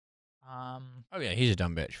Oh yeah, he's a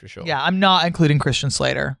dumb bitch for sure. Yeah, I'm not including Christian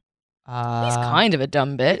Slater. He's kind of a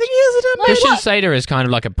dumb bitch. I think he is a dumb bitch. Christian Slater is kind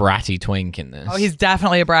of like a bratty twink in this. Oh, he's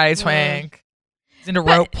definitely a bratty twink. He's into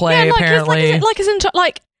But, rope play, apparently.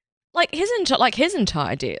 His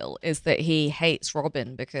entire deal is that he hates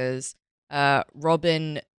Robin because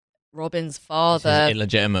Robin's It's father, his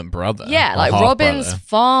illegitimate brother. yeah, or like Robin's half-brother.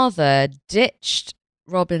 father ditched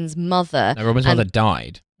Robin's mother. No, Robin's and- mother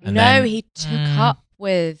died. And No, then... he took up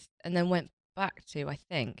with and then went back to, I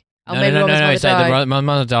think. Oh, No, maybe no, Robin's no. mother So died. my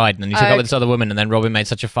mother died, and then he took Oh. up with this other woman, and then Robin made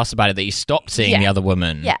such a fuss about it that he stopped seeing Yeah. the other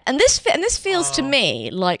woman. Yeah, and this feels to me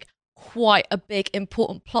like quite a big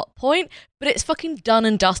important plot point, but it's fucking done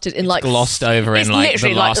and dusted in like glossed over in it's like the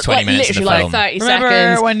literally last 20 minutes of the literally film. like 30 Remember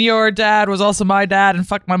seconds. when your dad was also my dad and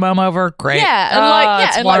fucked my mom over? Great. Yeah,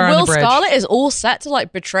 it's and water on Will the bridge. Scarlet is all set to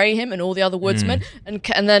like betray him and all the other woodsmen,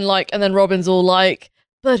 Mm. and then Robin's all like,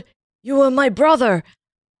 "But you were my brother."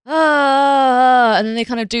 And then they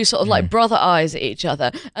kind of do sort of like brother eyes at each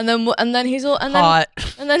other, and then he's all and then Hot.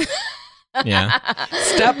 and then Yeah.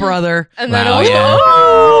 Stepbrother. and then Wow,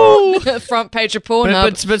 all yeah. front page of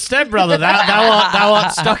Pornhub. But stepbrother, thou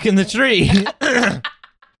art stuck in the tree.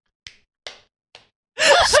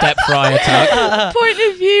 Step Friar Tuck. Point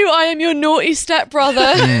of view, I am your naughty stepbrother.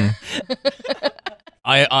 Mm.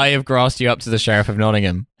 I have grassed you up to the Sheriff of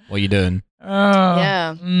Nottingham. What are you doing?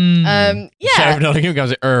 Yeah. Mm. Sheriff of Nottingham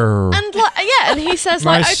goes, And like, yeah, and he says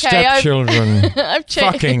my like, okay, stepchildren. I've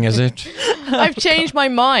changed. Fucking, is it? I've changed my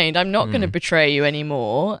mind. I'm not going to betray you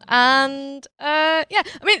anymore. And yeah,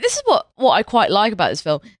 I mean, this is what I quite like about this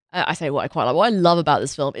film. I say what I quite like. What I love about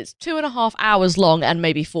this film, it's 2.5 hours long, and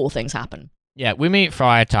maybe 4 things happen. Yeah, we meet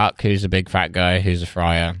Friar Tuck, who's a big fat guy, who's a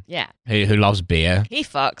friar, Yeah, who loves beer. he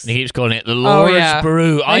fucks. And he keeps calling it the Lord's yeah.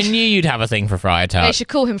 Brew. I knew you'd have a thing for Friar They Tuck. should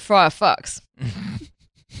call him Friar Fucks.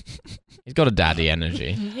 He's got a daddy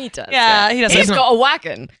energy. He does. Yeah, he does. He's got a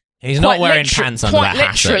wagon. He's not Quite wearing literal- pants under quite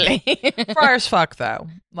that hassock. literally. Friars fuck though.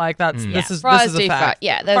 Like that's Mm. this is Friars this is do a fact. fuck.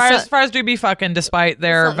 Yeah, there's Friars do be fucking despite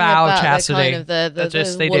their something vow of about chastity. The kind of the That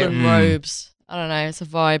just they do. woolen robes. I don't know. It's a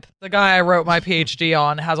vibe. The guy I wrote my PhD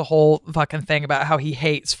on has a whole fucking thing about how he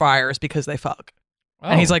hates friars because they fuck.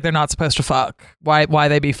 And he's like, they're not supposed to fuck. Why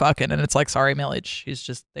they be fucking? And it's like, sorry, Millage. He's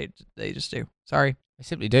just they just do. Sorry. They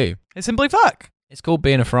simply do. They simply fuck. It's called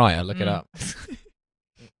being a friar. Look it Mm. up.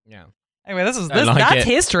 Yeah. Anyway, Don't that's like it.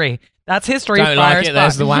 history. That's history. Don't Friars like it.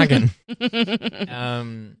 There's fuck. the wagon.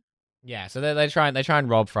 Yeah, so they try and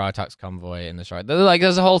rob Friar Tuck's convoy in the strike.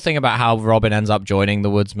 There's a whole thing about how Robin ends up joining the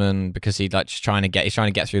woodsmen because he's trying to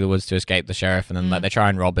get through the woods to escape the sheriff, and then like they try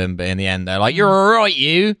and rob him, but in the end they're like, "You're all right,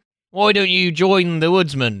 you. Why don't you join the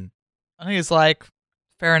woodsmen?" And he's like,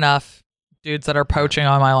 fair enough. Dudes that are poaching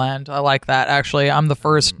on my land. I like that. Actually, I'm the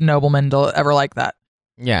first nobleman to ever like that.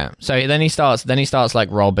 Yeah. So then he starts like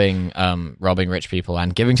robbing rich people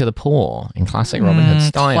and giving to the poor in classic Robin Hood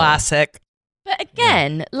style. Classic. But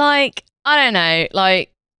again, like, I don't know,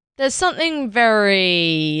 like, there's something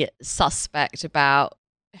very suspect about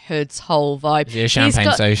Hood's whole vibe. Is he a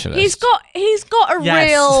champagne socialist? He's got a Yes.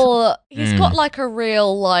 real, he's got like a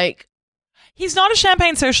real, like, He's not a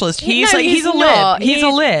champagne socialist. No, He's he's a lib. not. He's a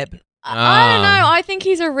lib. I don't know, I think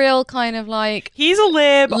he's a real kind of like, He's a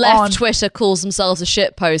lib left on Twitter calls themselves a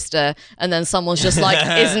shit poster, and then someone's just like,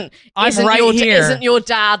 I'm isn't right your, here. isn't your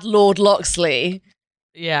dad Lord Loxley?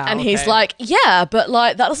 Yeah. And he's okay. like, yeah, but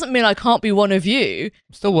like that doesn't mean I can't be one of you.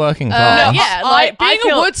 still working class. Yeah, I like being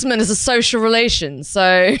feel- a woodsman is a social relation.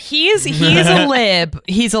 So He's a lib.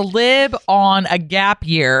 He's a lib on a gap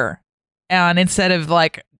year. And instead of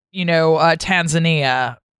like,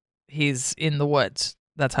 Tanzania, he's in the woods.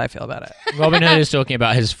 That's how I feel about it. Robin Hood is talking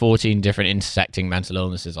about his 14 different intersecting mental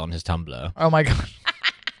illnesses on his Tumblr. Oh my god.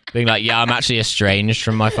 Being like, yeah, I'm actually estranged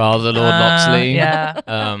from my father, Lord Loxley. Yeah.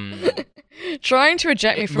 trying to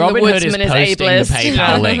eject me from Robin the Hood is woodsman is posting the ableist.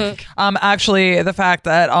 PayPal link. Actually, the fact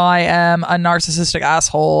that I am a narcissistic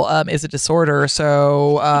asshole is a disorder.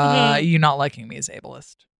 So you not liking me is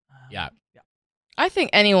ableist. Yeah. I think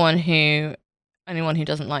anyone who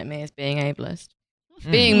doesn't like me is being ableist.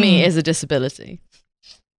 Being me is a disability.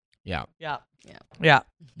 Yeah. Yeah. Yeah. Yeah.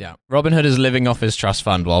 Yeah. Robin Hood is living off his trust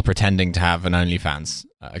fund while pretending to have an OnlyFans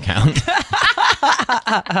account.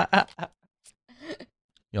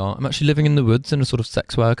 Yeah, I'm actually living in the woods in a sort of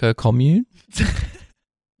sex worker commune.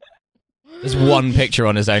 There's one picture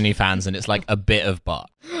on his OnlyFans and it's like a bit of butt.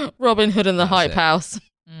 Robin Hood in the That's hype it. house.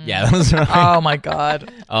 Yeah, that's right. Oh my god.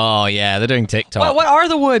 Oh, yeah, they're doing TikTok. What are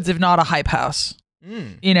the woods if not a hype house?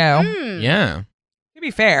 Mm. You know, Mm. Yeah. to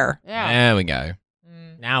be fair. Yeah. There we go.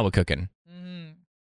 Now we're cooking.